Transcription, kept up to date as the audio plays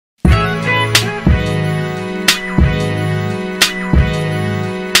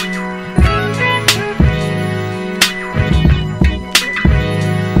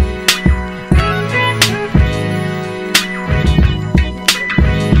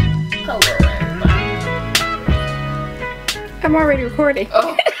I'm already recording.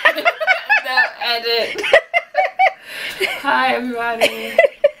 Oh, no, edit. Hi, everybody.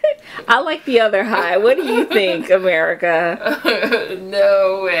 I like the other hi. What do you think, America?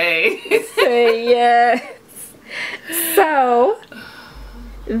 No way. Say yes. So,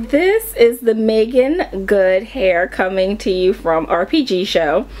 this is the Megan Good hair coming to you from RPG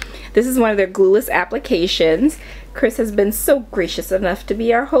Show. This is one of their glueless applications. Chris has been so gracious enough to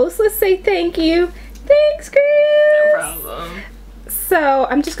be our host. Let's say thank you. Thanks, Chris. No problem. So,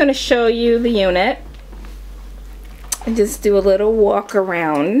 I'm just going to show you the unit and just do a little walk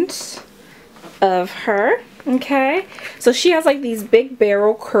around of her. Okay, so she has like these big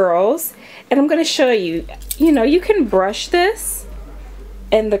barrel curls, and I'm going to show you, you know, you can brush this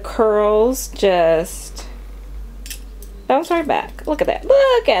and the curls just bounce right back. Look at that.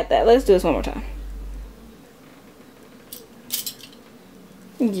 Look at that. Let's do this one more time.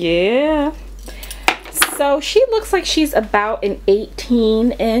 Yeah. So she looks like she's about an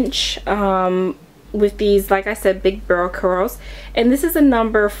 18-inch with these, like I said, big barrel curls. And this is a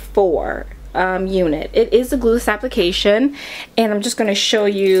number 4 unit. It is a glueless application. And I'm just going to show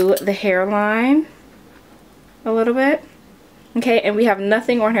you the hairline a little bit. Okay, and we have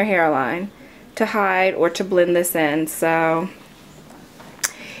nothing on her hairline to hide or to blend this in. So,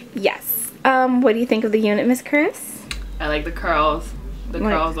 yes. What do you think of the unit, Miss Chris? I like the curls. The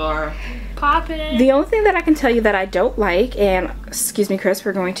curls are popping. The only thing that I can tell you that I don't like, and excuse me, Chris,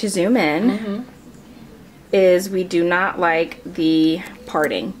 we're going to zoom in, is we do not like the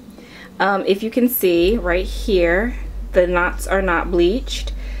parting. If you can see right here, the knots are not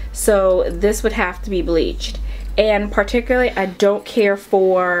bleached, so this would have to be bleached. And particularly, I don't care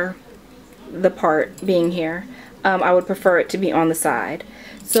for the part being here. I would prefer it to be on the side.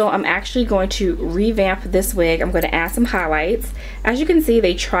 So I'm actually going to revamp this wig. I'm going to add some highlights. As you can see,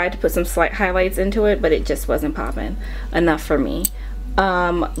 they tried to put some slight highlights into it, but it just wasn't popping enough for me.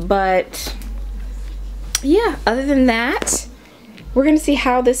 But yeah, other than that, we're going to see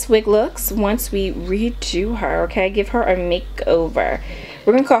how this wig looks once we redo her, okay? Give her a makeover.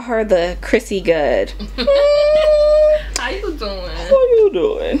 We're going to call her the Chrissy Good. How you doing? How you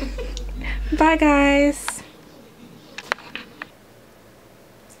doing? Bye, guys.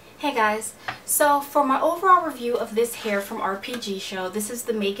 Hey guys, so for my overall review of this hair from RPG Show, this is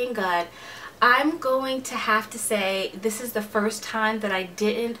the Megan Good. I'm going to have to say this is the first time that I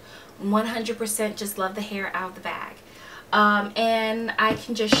didn't 100% just love the hair out of the bag. And I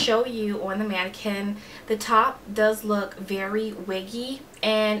can just show you on the mannequin, the top does look very wiggy,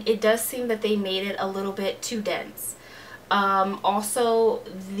 and it does seem that they made it a little bit too dense. Also,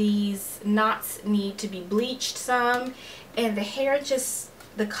 these knots need to be bleached some, and the hair just,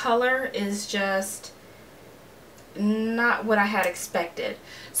 the color is just not what I had expected.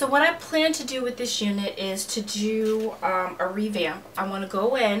 So what I plan to do with this unit is to do a revamp. I want to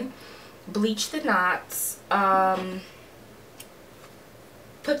go in, bleach the knots,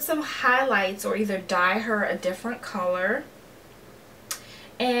 put some highlights or either dye her a different color,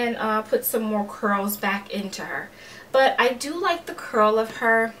 and put some more curls back into her. But I do like the curl of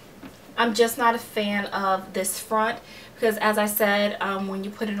her. I'm just not a fan of this front because, as I said, when you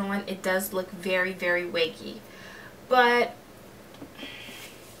put it on, it does look very, very wiggy. But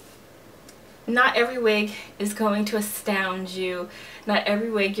not every wig is going to astound you. Not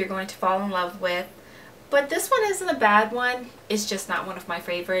every wig you're going to fall in love with. But this one isn't a bad one. It's just not one of my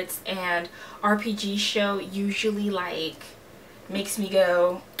favorites. And RPG Show usually like makes me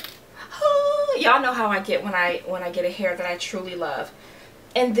go, oh. Y'all know how I get when I get a hair that I truly love.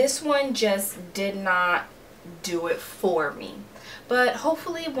 And this one just did not do it for me. But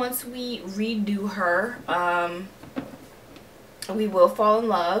hopefully once we redo her, we will fall in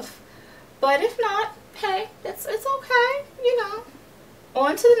love. But if not, hey, it's okay, you know.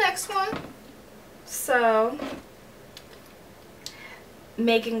 On to the next one. So,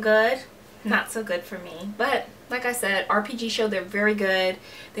 Megan Good, not so good for me. But like I said, RPG Show, they're very good.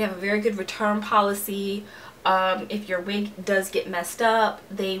 They have a very good return policy. If your wig does get messed up,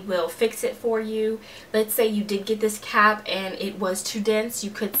 they will fix it for you. Let's say you did get this cap and it was too dense,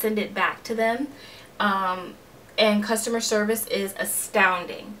 you could send it back to them. And customer service is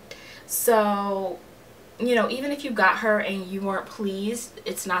astounding. So, you know, even if you got her and you weren't pleased,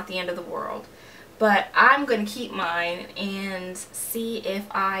 it's not the end of the world. But I'm going to keep mine and see if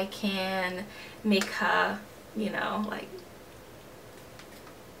I can make her, you know, like...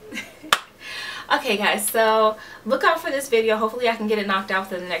 Okay guys, so look out for this video. Hopefully I can get it knocked out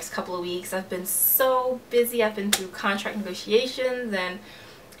within the next couple of weeks. I've been so busy. I've been through contract negotiations and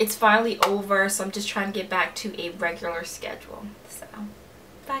it's finally over. So I'm just trying to get back to a regular schedule. So,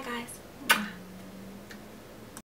 bye guys.